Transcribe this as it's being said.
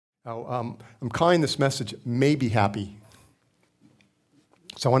I'm calling this message Maybe Happy.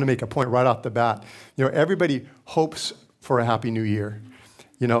 So I want to make a point right off the bat. You know, everybody hopes for a happy new year.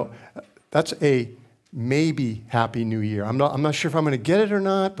 You know, that's a maybe happy new year. I'm not sure if I'm going to get it or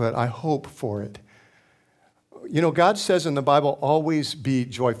not, but I hope for it. You know, God says in the Bible, always be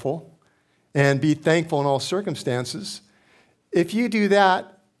joyful and be thankful in all circumstances. If you do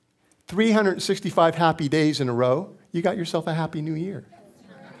that 365 happy days in a row, you got yourself a happy new year,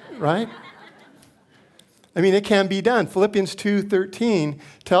 right? I mean, it can be done. Philippians 2:13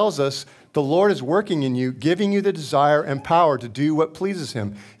 tells us the Lord is working in you, giving you the desire and power to do what pleases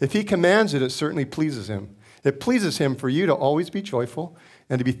him. If he commands it, it certainly pleases him. It pleases him for you to always be joyful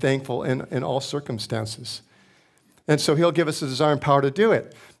and to be thankful in all circumstances. And so he'll give us the desire and power to do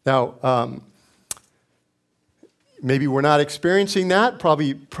it. Now, maybe we're not experiencing that.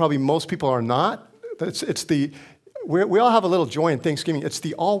 Probably most people are not. We all have a little joy in Thanksgiving. It's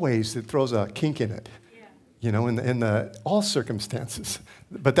the always that throws a kink in it. You know, in all circumstances.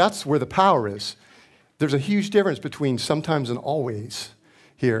 But that's where the power is. There's a huge difference between sometimes and always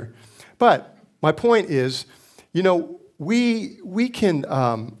here. But my point is, you know, we can,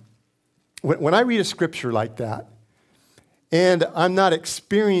 when I read a scripture like that, and I'm not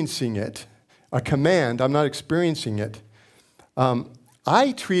experiencing it, a command, I'm not experiencing it,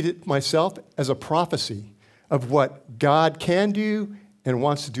 I treat it myself as a prophecy of what God can do and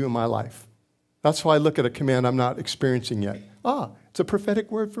wants to do in my life. That's why I look at a command I'm not experiencing yet. It's a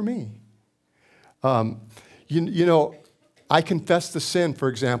prophetic word for me. You know, I confess the sin, for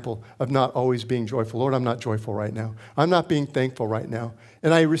example, of not always being joyful. Lord, I'm not joyful right now. I'm not being thankful right now.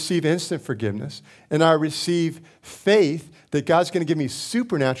 And I receive instant forgiveness. And I receive faith that God's going to give me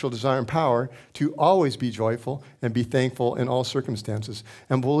supernatural desire and power to always be joyful and be thankful in all circumstances.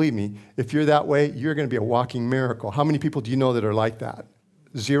 And believe me, if you're that way, you're going to be a walking miracle. How many people do you know that are like that?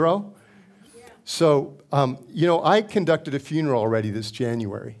 0? So, you know, I conducted a funeral already this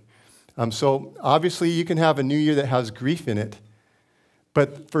January. So obviously you can have a new year that has grief in it.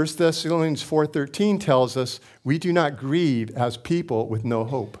 But 1 Thessalonians 4:13 tells us we do not grieve as people with no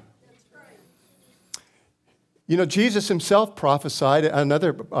hope. You know, Jesus himself prophesied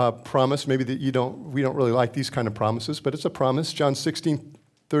another promise, maybe that we don't really like these kind of promises, but it's a promise. John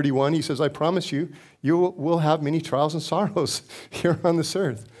 16:31, he says, I promise you, you will have many trials and sorrows here on this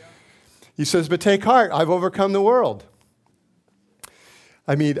earth. He says, but take heart, I've overcome the world.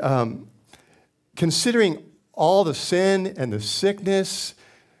 I mean, considering all the sin and the sickness,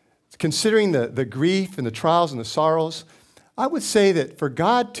 considering the grief and the trials and the sorrows, I would say that for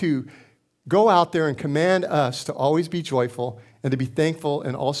God to go out there and command us to always be joyful and to be thankful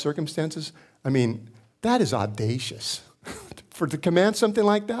in all circumstances, I mean, that is audacious. To command something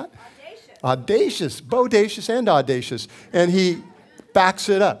like that? Audacious, bodacious and audacious. And he backs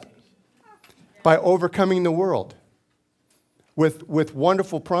it up by overcoming the world with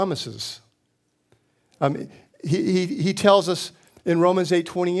wonderful promises. He tells us in Romans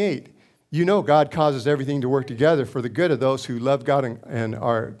 8:28, you know God causes everything to work together for the good of those who love God and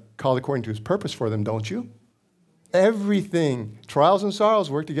are called according to his purpose for them, don't you? Everything, trials and sorrows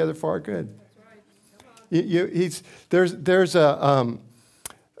work together for our good. There's a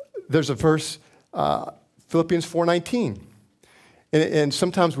verse, Philippians 4:19. And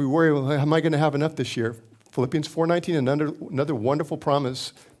sometimes we worry, well, am I going to have enough this year? Philippians 4:19, another wonderful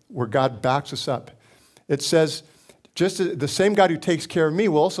promise where God backs us up. It says, just the same God who takes care of me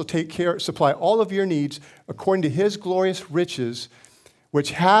will also supply all of your needs according to his glorious riches,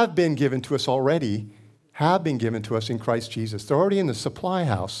 which have been given to us already, have been given to us in Christ Jesus. They're already in the supply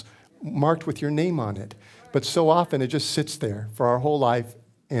house, marked with your name on it. But so often it just sits there for our whole life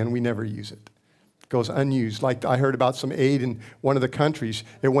and we never use it. Goes unused. Like I heard about some aid in one of the countries.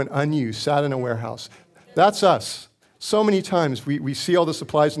 It went unused, sat in a warehouse. That's us. So many times we see all the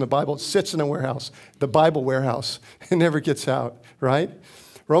supplies in the Bible. It sits in a warehouse, the Bible warehouse. It never gets out, right?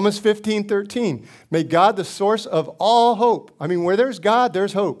 Romans 15:13. May God, the source of all hope. I mean, where there's God,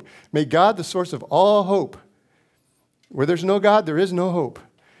 there's hope. May God, the source of all hope. Where there's no God, there is no hope.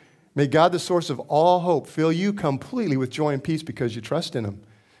 May God, the source of all hope, fill you completely with joy and peace because you trust in him.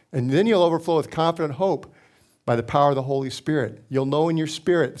 And then you'll overflow with confident hope by the power of the Holy Spirit. You'll know in your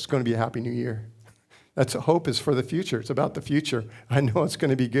spirit it's going to be a happy new year. That's hope is for the future. It's about the future. I know it's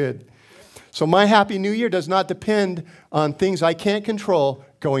going to be good. So my happy new year does not depend on things I can't control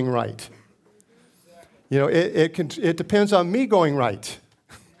going right. You know, it depends on me going right,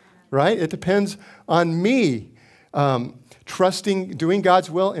 right? It depends on me trusting, doing God's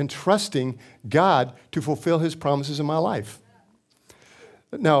will and trusting God to fulfill his promises in my life.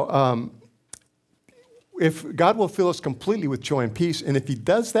 Now, if God will fill us completely with joy and peace, and if he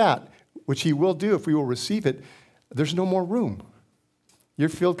does that, which he will do if we will receive it, there's no more room. You're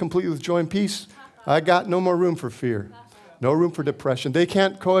filled completely with joy and peace. I got no more room for fear. No room for depression. They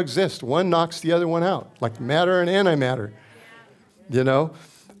can't coexist. One knocks the other one out, like matter and antimatter. You know?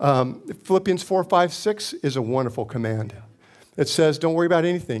 Philippians 4, 5, 6 is a wonderful command. It says, don't worry about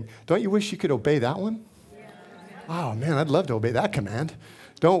anything. Don't you wish you could obey that one? Oh, man, I'd love to obey that command.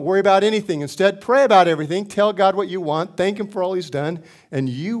 Don't worry about anything. Instead, pray about everything. Tell God what you want. Thank him for all he's done. And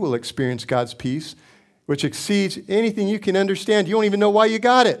you will experience God's peace, which exceeds anything you can understand. You don't even know why you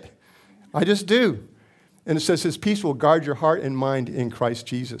got it. I just do. And it says his peace will guard your heart and mind in Christ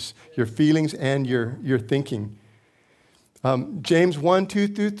Jesus, your feelings and your thinking. James 1, 2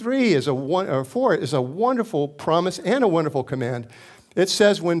 through 3 or 4 is a wonderful promise and a wonderful command. It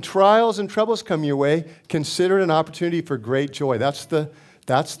says, when trials and troubles come your way, consider it an opportunity for great joy. That's the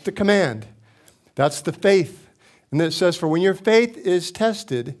command. That's the faith. And then it says, for when your faith is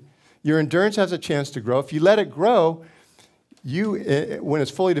tested, your endurance has a chance to grow. If you let it grow, when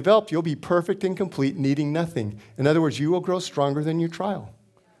it's fully developed, you'll be perfect and complete, needing nothing. In other words, you will grow stronger than your trial.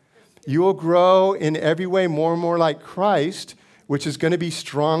 You will grow in every way more and more like Christ, which is going to be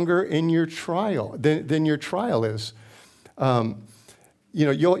stronger in your trial than your trial is.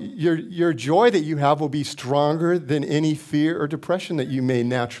 Your joy that you have will be stronger than any fear or depression that you may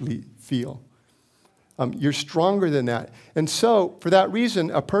naturally feel. You're stronger than that. And so, for that reason,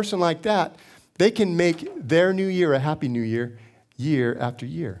 a person like that, they can make their new year a happy new year, year after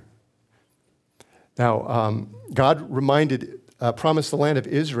year. Now, God promised the land of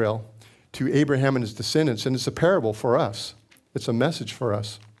Israel to Abraham and his descendants, and it's a parable for us. It's a message for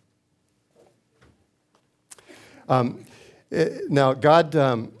us. Now,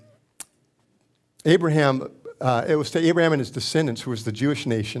 God, Abraham, it was to Abraham and his descendants, who was the Jewish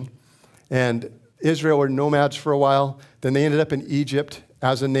nation, and Israel were nomads for a while. Then they ended up in Egypt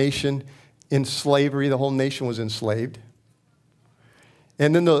as a nation in slavery. The whole nation was enslaved.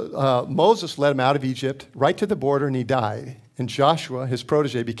 And then Moses led him out of Egypt right to the border, and he died. And Joshua, his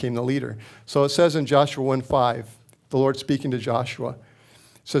protege, became the leader. So it says in Joshua 1:5, the Lord speaking to Joshua, it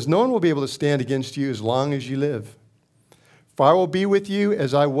says, no one will be able to stand against you as long as you live. For I will be with you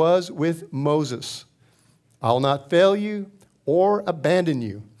as I was with Moses. I will not fail you or abandon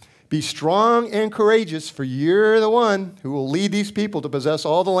you. Be strong and courageous, for you're the one who will lead these people to possess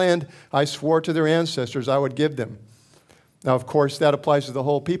all the land I swore to their ancestors I would give them. Now, of course, that applies to the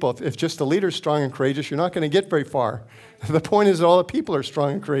whole people. If just the leader is strong and courageous, you're not going to get very far. The point is that all the people are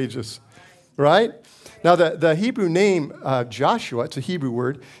strong and courageous, right? Now, the Hebrew name Joshua, it's a Hebrew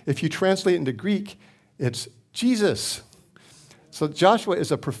word. If you translate it into Greek, it's Jesus. So Joshua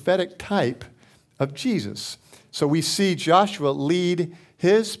is a prophetic type of Jesus. So we see Joshua lead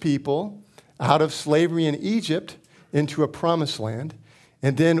his people out of slavery in Egypt into a promised land.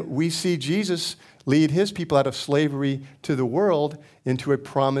 And then we see Jesus lead his people out of slavery to the world into a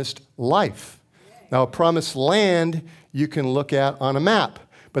promised life. Now, a promised land you can look at on a map,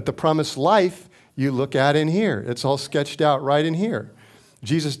 but the promised life you look at in here. It's all sketched out right in here.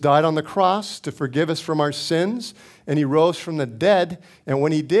 Jesus died on the cross to forgive us from our sins, and he rose from the dead. And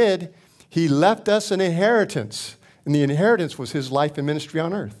when he did, he left us an inheritance. And the inheritance was his life and ministry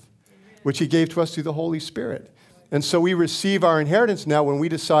on earth, which he gave to us through the Holy Spirit. And so we receive our inheritance now when we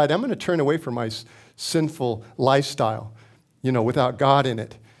decide, I'm going to turn away from my sinful lifestyle, without God in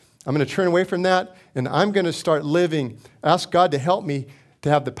it. I'm going to turn away from that, and I'm going to start living, ask God to help me to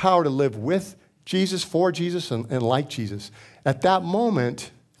have the power to live with Jesus, for Jesus, and like Jesus. At that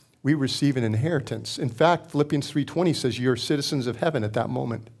moment, we receive an inheritance. In fact, Philippians 3:20 says you're citizens of heaven at that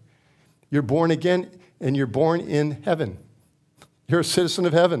moment. You're born again, and you're born in heaven. You're a citizen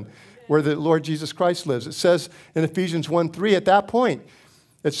of heaven, where the Lord Jesus Christ lives. It says in Ephesians 1:3, at that point,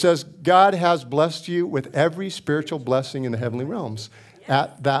 it says, God has blessed you with every spiritual blessing in the heavenly realms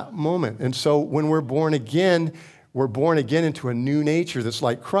at that moment. And so when we're born again into a new nature that's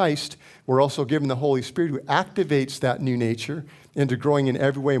like Christ. We're also given the Holy Spirit who activates that new nature into growing in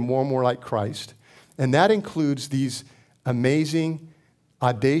every way more and more like Christ. And that includes these amazing,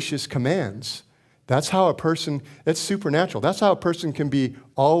 audacious commands. That's how a person, it's supernatural. That's how a person can be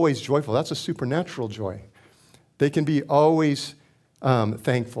always joyful. That's a supernatural joy. They can be always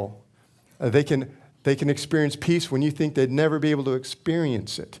thankful. They can experience peace when you think they'd never be able to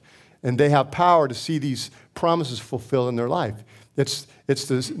experience it. And they have power to see these promises fulfilled in their life. It's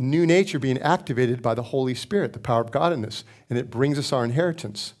this new nature being activated by the Holy Spirit, the power of God in us, and it brings us our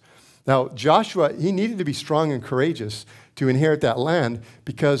inheritance. Now, Joshua, he needed to be strong and courageous to inherit that land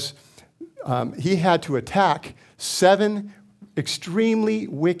because he had to attack 7 extremely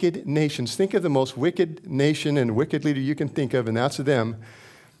wicked nations. Think of the most wicked nation and wicked leader you can think of, and that's them.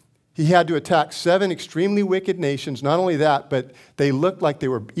 He had to attack 7 extremely wicked nations. Not only that, but they looked like they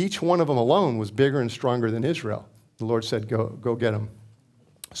were, each one of them alone was bigger and stronger than Israel. The Lord said, go get them.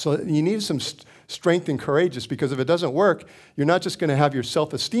 So you need some strength and courageous, because if it doesn't work, you're not just going to have your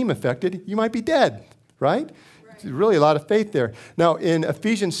self-esteem affected, you might be dead, right? There's really a lot of faith there. Now, in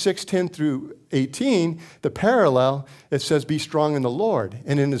Ephesians 6:10 through 18, the parallel, it says, be strong in the Lord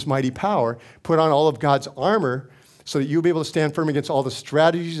and in his mighty power. Put on all of God's armor so that you'll be able to stand firm against all the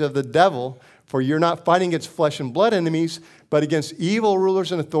strategies of the devil. For you're not fighting against flesh and blood enemies, but against evil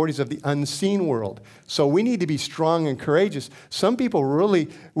rulers and authorities of the unseen world. So we need to be strong and courageous. Some people really,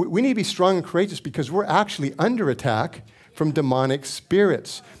 we need to be strong and courageous because we're actually under attack from demonic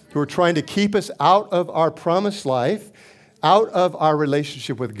spirits who are trying to keep us out of our promised life, out of our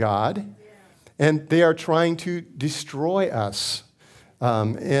relationship with God, and they are trying to destroy us,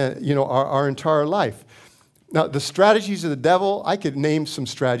 our entire life. Now, the strategies of the devil, I could name some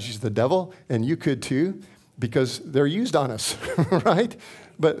strategies of the devil, and you could too, because they're used on us, right?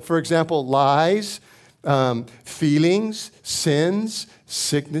 But for example, lies, feelings, sins,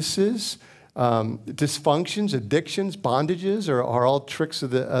 sicknesses, dysfunctions, addictions, bondages are all tricks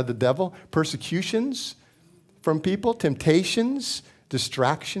of the devil. Persecutions from people, temptations,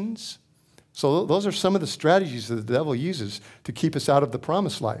 distractions. So those are some of the strategies that the devil uses to keep us out of the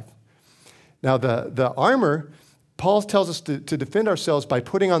promised life. Now, the armor, Paul tells us to defend ourselves by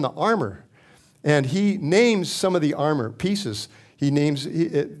putting on the armor. And he names some of the armor pieces. He names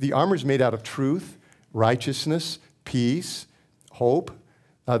the armor is made out of truth, righteousness, peace, hope,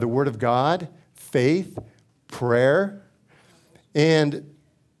 the word of God, faith, prayer. And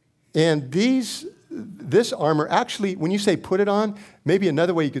this armor, actually, when you say put it on, maybe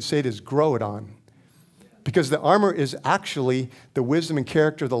another way you could say it is grow it on. Because the armor is actually the wisdom and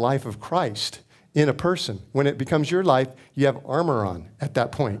character of the life of Christ in a person. When it becomes your life, you have armor on at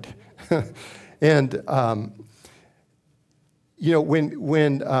that point. And,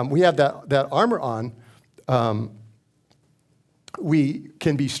 when we have that armor on, we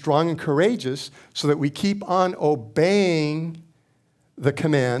can be strong and courageous so that we keep on obeying the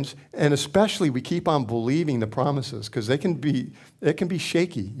commands, and especially we keep on believing the promises, because it can be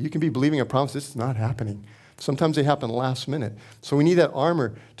shaky. You can be believing a promise, it's not happening. Sometimes they happen last minute. So we need that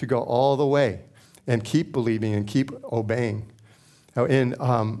armor to go all the way and keep believing and keep obeying. Now,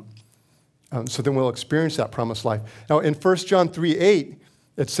 so then we'll experience that promised life. Now, in 1 John 3:8,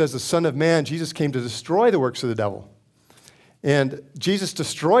 it says the Son of Man, Jesus, came to destroy the works of the devil. And Jesus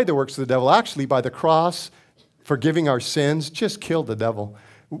destroyed the works of the devil actually by the cross, forgiving our sins, just killed the devil.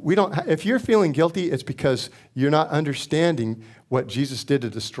 If you're feeling guilty, it's because you're not understanding what Jesus did to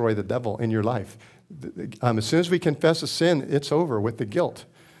destroy the devil in your life. As soon as we confess a sin, it's over with the guilt.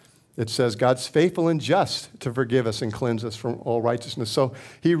 It says God's faithful and just to forgive us and cleanse us from all righteousness. So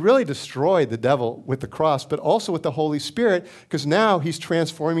he really destroyed the devil with the cross, but also with the Holy Spirit, because now he's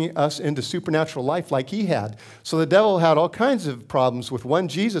transforming us into supernatural life like he had. So the devil had all kinds of problems with one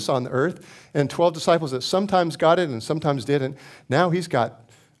Jesus on the earth and 12 disciples that sometimes got it and sometimes didn't. Now he's got,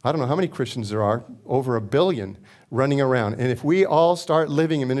 I don't know how many Christians there are, over 1 billion running around. And if we all start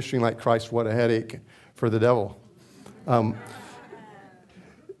living and ministering like Christ, what a headache for the devil.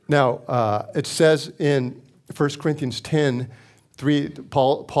 Now, it says in 1 Corinthians 10:3,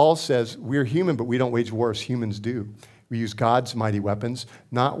 Paul says, we're human, but we don't wage war as humans do. We use God's mighty weapons,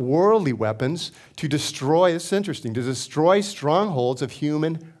 not worldly weapons, to destroy, it's interesting, to destroy strongholds of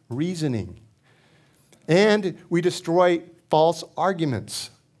human reasoning. And we destroy false arguments.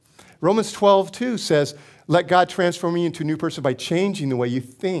 Romans 12:2 says, let God transform you into a new person by changing the way you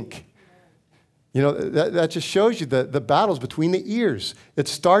think. You know, that just shows you the battles between the ears. It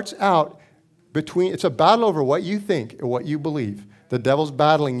starts out it's a battle over what you think and what you believe. The devil's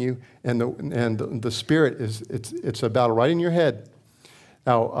battling you, and the spirit it's a battle right in your head.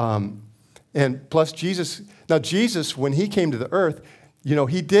 Now, and plus Jesus, when he came to the earth, you know,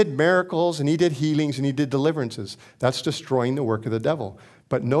 he did miracles and he did healings and he did deliverances. That's destroying the work of the devil.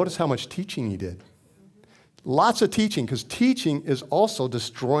 But notice how much teaching he did. Lots of teaching, because teaching is also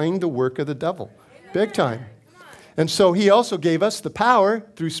destroying the work of the devil. Big time. And so he also gave us the power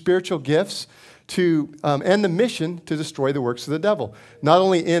through spiritual gifts and the mission to destroy the works of the devil. Not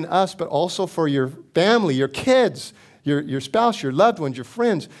only in us, but also for your family, your kids, your spouse, your loved ones, your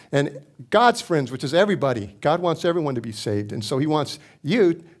friends, and God's friends, which is everybody. God wants everyone to be saved. And so he wants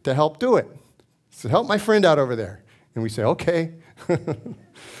you to help do it. So help my friend out over there. And we say, okay.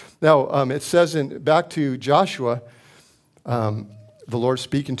 Now, it says back to Joshua, the Lord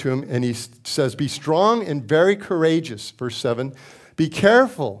speaking to him, and he says, be strong and very courageous, verse 7. Be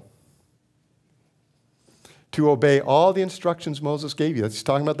careful to obey all the instructions Moses gave you. That's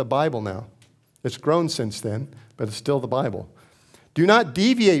talking about the Bible now. It's grown since then, but it's still the Bible. Do not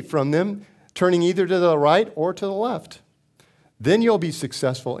deviate from them, turning either to the right or to the left. Then you'll be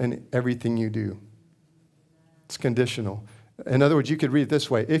successful in everything you do. It's conditional. In other words, you could read it this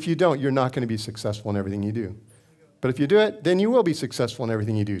way. If you don't, you're not going to be successful in everything you do. But if you do it, then you will be successful in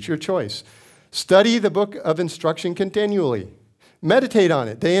everything you do. It's your choice. Study the book of instruction continually. Meditate on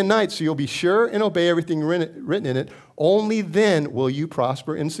it day and night so you'll be sure and obey everything written in it. Only then will you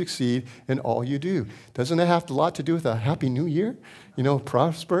prosper and succeed in all you do. Doesn't it have a lot to do with a happy new year? You know,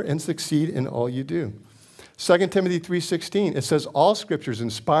 prosper and succeed in all you do. 2 Timothy 3:16, it says, all scripture is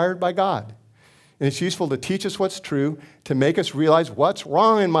inspired by God. And it's useful to teach us what's true, to make us realize what's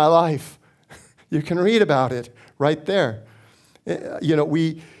wrong in my life. You can read about it right there. You know,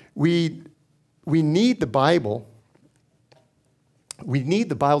 we need the Bible. We need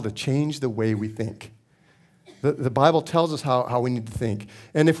the Bible to change the way we think. The Bible tells us how we need to think.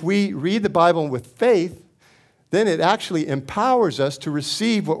 And if we read the Bible with faith, then it actually empowers us to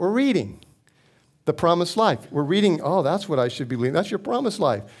receive what we're reading. The promised life. We're reading, oh, that's what I should be believing. That's your promised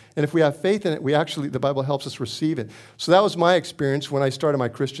life. And if we have faith in it, the Bible helps us receive it. So that was my experience when I started my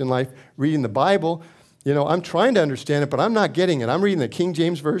Christian life, reading the Bible. You know, I'm trying to understand it, but I'm not getting it. I'm reading the King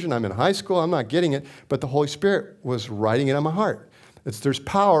James Version. I'm in high school. I'm not getting it. But the Holy Spirit was writing it on my heart. There's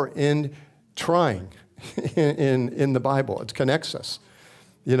power in trying in the Bible. It connects us.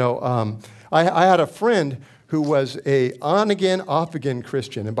 You know, I had a friend who was a on-again, off-again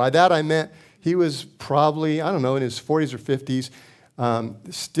Christian. And by that I meant he was probably, I don't know, in his 40s or 50s,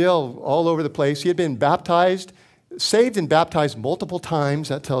 still all over the place. He had been baptized, saved and baptized multiple times.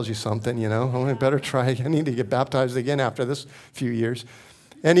 That tells you something, you know. Oh, I better try. I need to get baptized again after this few years.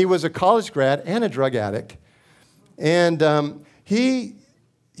 And he was a college grad and a drug addict. And so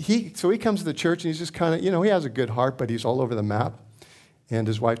he comes to the church and he's just kind of, you know, he has a good heart, but he's all over the map. And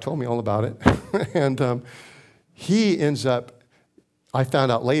his wife told me all about it. And he ends up, I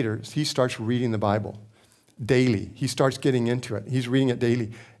found out later, he starts reading the Bible daily. He starts getting into it. He's reading it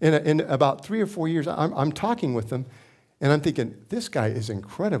daily. In about 3 or 4 years, I'm talking with him, and I'm thinking, this guy is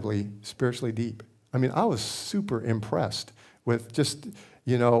incredibly spiritually deep. I mean, I was super impressed with just,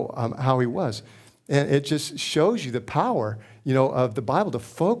 you know, how he was. And it just shows you the power, you know, of the Bible to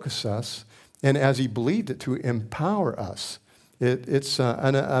focus us, and as he believed it, to empower us. It's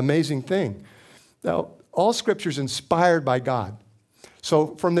an amazing thing. Now, all Scripture is inspired by God.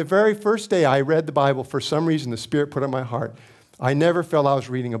 So from the very first day I read the Bible, for some reason the Spirit put it in my heart, I never felt I was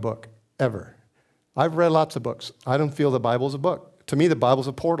reading a book, ever. I've read lots of books. I don't feel the Bible's a book. To me, the Bible's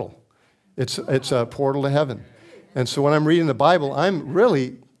a portal. It's a portal to heaven. And so when I'm reading the Bible, I'm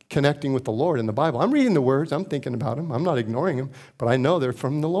really connecting with the Lord in the Bible. I'm reading the words. I'm thinking about them. I'm not ignoring them, but I know they're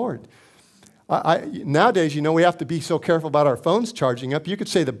from the Lord. Nowadays, you know, we have to be so careful about our phones charging up. You could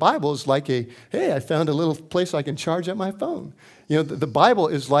say the Bible is like hey, I found a little place I can charge up my phone. You know, the Bible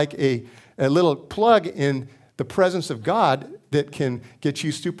is like a little plug in the presence of God that can get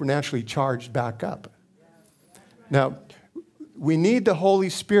you supernaturally charged back up. Now, we need the Holy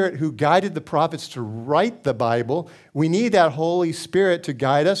Spirit who guided the prophets to write the Bible. We need that Holy Spirit to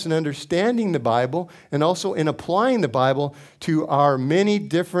guide us in understanding the Bible and also in applying the Bible to our many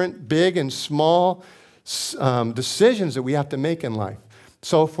different big and small decisions that we have to make in life.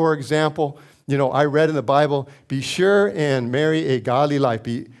 So, for example, you know, I read in the Bible, be sure and marry a godly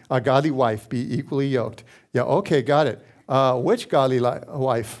wife, be equally yoked. Yeah, okay, got it. Which godly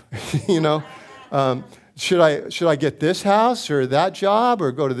wife? You know? Should I get this house or that job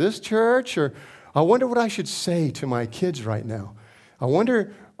or go to this church? Or I wonder what I should say to my kids right now. I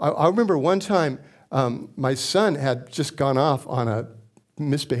remember one time my son had just gone off on a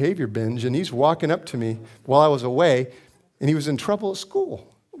misbehavior binge, and he's walking up to me while I was away, and he was in trouble at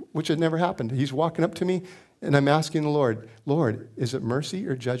school, which had never happened. He's walking up to me, and I'm asking the Lord, Lord, is it mercy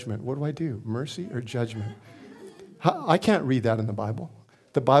or judgment? What do I do? Mercy or judgment? I can't read that in the Bible.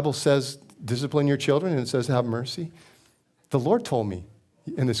 The Bible says, discipline your children, and it says have mercy. The Lord told me,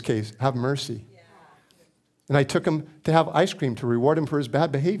 in this case, have mercy. And I took him to have ice cream to reward him for his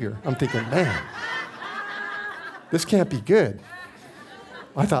bad behavior. I'm thinking, man, this can't be good.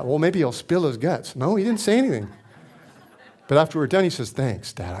 I thought, well, maybe he'll spill his guts. No, he didn't say anything. But after we're done, he says,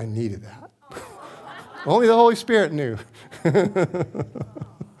 thanks, Dad, I needed that. Only the Holy Spirit knew.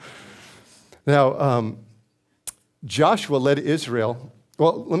 Now, Joshua led Israel.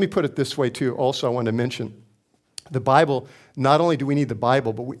 Well, let me put it this way, too. Also, I want to mention the Bible, not only do we need the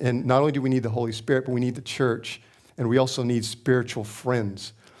Bible, and not only do we need the Holy Spirit, but we need the church. and we also need spiritual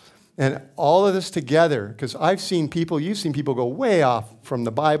friends. And all of this together, because I've seen people, you've seen people go way off from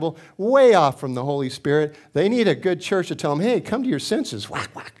the Bible, way off from the Holy Spirit. They need a good church to tell them, hey, come to your senses, whack,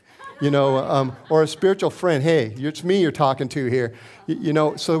 whack. Or a spiritual friend, hey, it's me you're talking to here.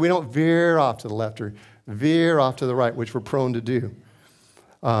 So we don't veer off to the left or veer off to the right, which we're prone to do.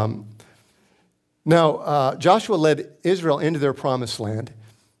 Joshua led Israel into their promised land,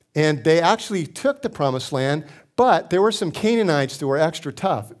 and they actually took the promised land, but there were some Canaanites that were extra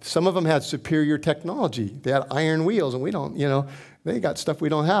tough. Some of them had superior technology. They had iron wheels, and we don't, they got stuff we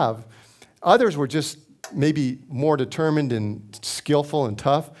don't have. Others were just maybe more determined and skillful and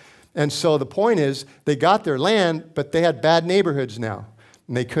tough. And so the point is, they got their land, but they had bad neighborhoods now,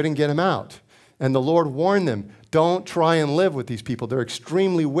 and they couldn't get them out. And the Lord warned them, don't try and live with these people. They're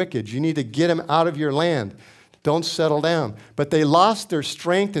extremely wicked. You need to get them out of your land. Don't settle down. But they lost their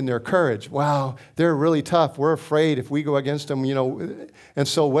strength and their courage. Wow, they're really tough. We're afraid if we go against them, And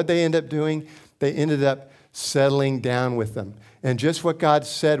so what they end up doing, they ended up settling down with them. And just what God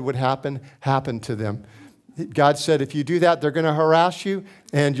said would happen, happened to them. God said, if you do that, they're going to harass you,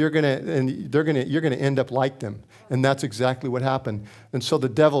 and you're going to end up like them. And that's exactly what happened. And so the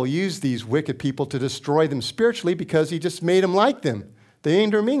devil used these wicked people to destroy them spiritually because he just made them like them. They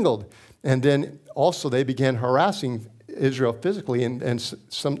intermingled. And then also they began harassing Israel physically, and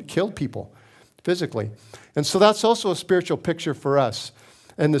some killed people physically. And so that's also a spiritual picture for us.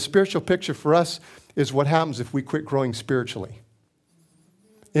 And the spiritual picture for us is what happens if we quit growing spiritually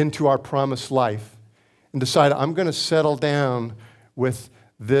into our promised life and decide, I'm going to settle down with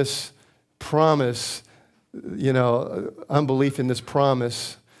this promise, unbelief in this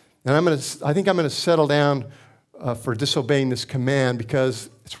promise. And I think I'm going to settle down for disobeying this command because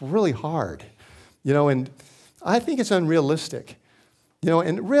it's really hard, and I think it's unrealistic.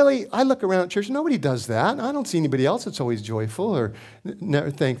 And really, I look around at church, nobody does that. I don't see anybody else that's always joyful or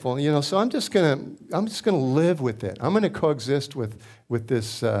thankful, so I'm just going to live with it. I'm going to coexist with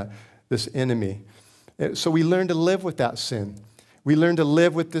this enemy. So we learn to live with that sin. We learn to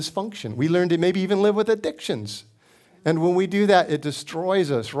live with dysfunction. We learn to maybe even live with addictions. And when we do that, it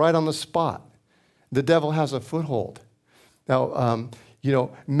destroys us right on the spot. The devil has a foothold. Now,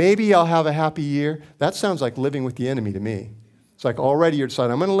 maybe I'll have a happy year. That sounds like living with the enemy to me. It's like already you're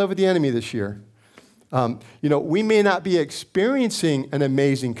deciding, I'm going to live with the enemy this year. We may not be experiencing an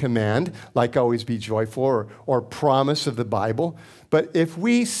amazing command, like always be joyful or promise of the Bible, but if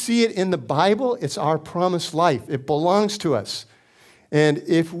we see it in the Bible, it's our promised life. It belongs to us. And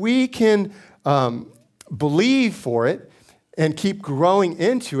if we can believe for it and keep growing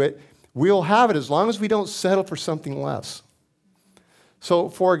into it, we'll have it as long as we don't settle for something less. So,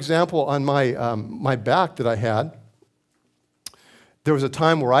 for example, on my back that I had, there was a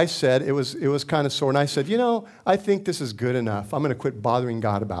time where I said, it was kind of sore, and I said, I think this is good enough. I'm going to quit bothering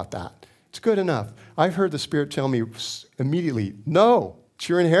God about that. It's good enough. I've heard the Spirit tell me immediately, no, it's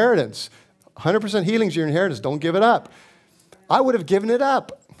your inheritance. 100% healing is your inheritance. Don't give it up. I would have given it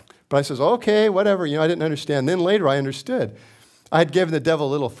up. But I says, okay, whatever. I didn't understand. Then later I understood. I had given the devil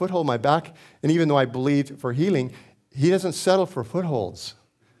a little foothold in my back, and even though I believed for healing, he doesn't settle for footholds.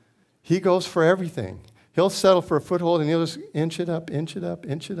 He goes for everything. He'll settle for a foothold, and he'll just inch it up, inch it up,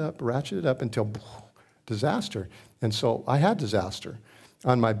 inch it up, ratchet it up until disaster. And so I had disaster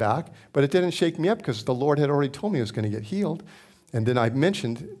on my back, but it didn't shake me up because the Lord had already told me I was going to get healed. And then I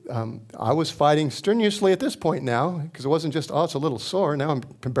mentioned I was fighting strenuously at this point now because it wasn't just, it's a little sore. Now I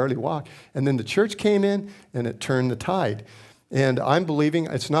can barely walk. And then the church came in, and it turned the tide. And I'm believing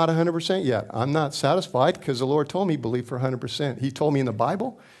it's not 100% yet. I'm not satisfied because the Lord told me believe for 100%. He told me in the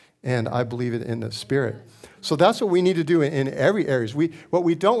Bible, and I believe it in the Spirit. So that's what we need to do in every area. What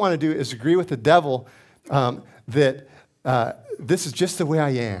we don't want to do is agree with the devil that this is just the way I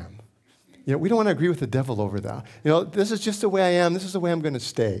am. We don't want to agree with the devil over that. This is just the way I am. This is the way I'm going to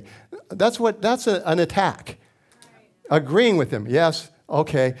stay. That's an attack. Agreeing with him, yes,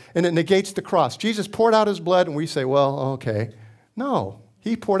 okay. And it negates the cross. Jesus poured out his blood, and we say, well, okay. No,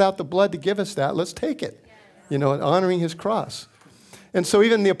 he poured out the blood to give us that. Let's take it, honoring his cross. And so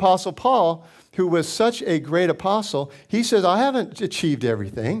even the Apostle Paul, who was such a great apostle, he says, I haven't achieved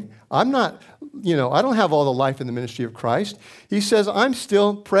everything. I'm not, I don't have all the life in the ministry of Christ. He says, I'm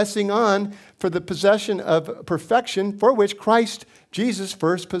still pressing on for the possession of perfection for which Christ Jesus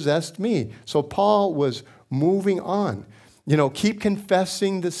first possessed me. So Paul was moving on. Keep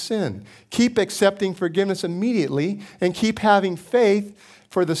confessing the sin. Keep accepting forgiveness immediately, and keep having faith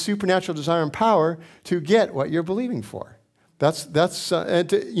for the supernatural desire and power to get what you're believing for. That's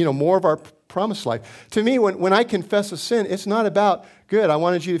more of our promised life. To me, when I confess a sin, it's not about, good, I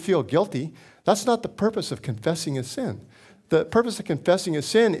wanted you to feel guilty. That's not the purpose of confessing a sin. The purpose of confessing a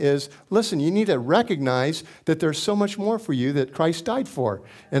sin is, listen, you need to recognize that there's so much more for you that Christ died for.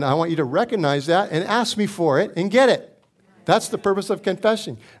 And I want you to recognize that and ask me for it and get it. That's the purpose of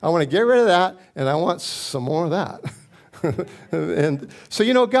confessing. I want to get rid of that, and I want some more of that. And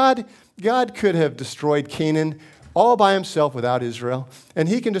so, God could have destroyed Canaan all by himself without Israel. And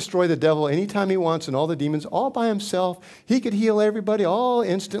he can destroy the devil anytime he wants and all the demons all by himself. He could heal everybody all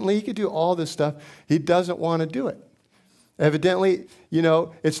instantly. He could do all this stuff. He doesn't want to do it. Evidently,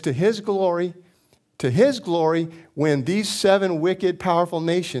 it's to his glory when these 7 wicked, powerful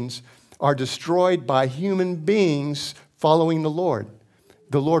nations are destroyed by human beings following the Lord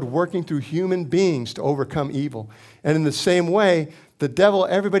working through human beings to overcome evil. And in the same way, the devil,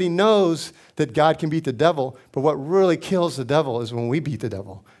 everybody knows that God can beat the devil, but what really kills the devil is when we beat the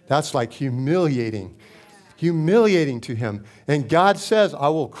devil. That's like humiliating to him. And God says, I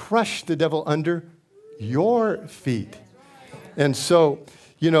will crush the devil under your feet. And so,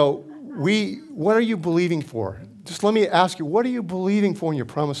 what are you believing for? Just let me ask you, what are you believing for in your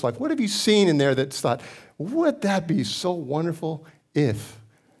promised life? What have you seen in there that's thought, would that be so wonderful if?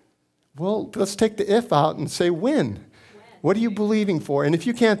 Well, let's take the if out and say when. What are you believing for? And if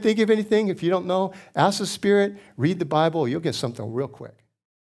you can't think of anything, if you don't know, ask the Spirit, read the Bible, you'll get something real quick.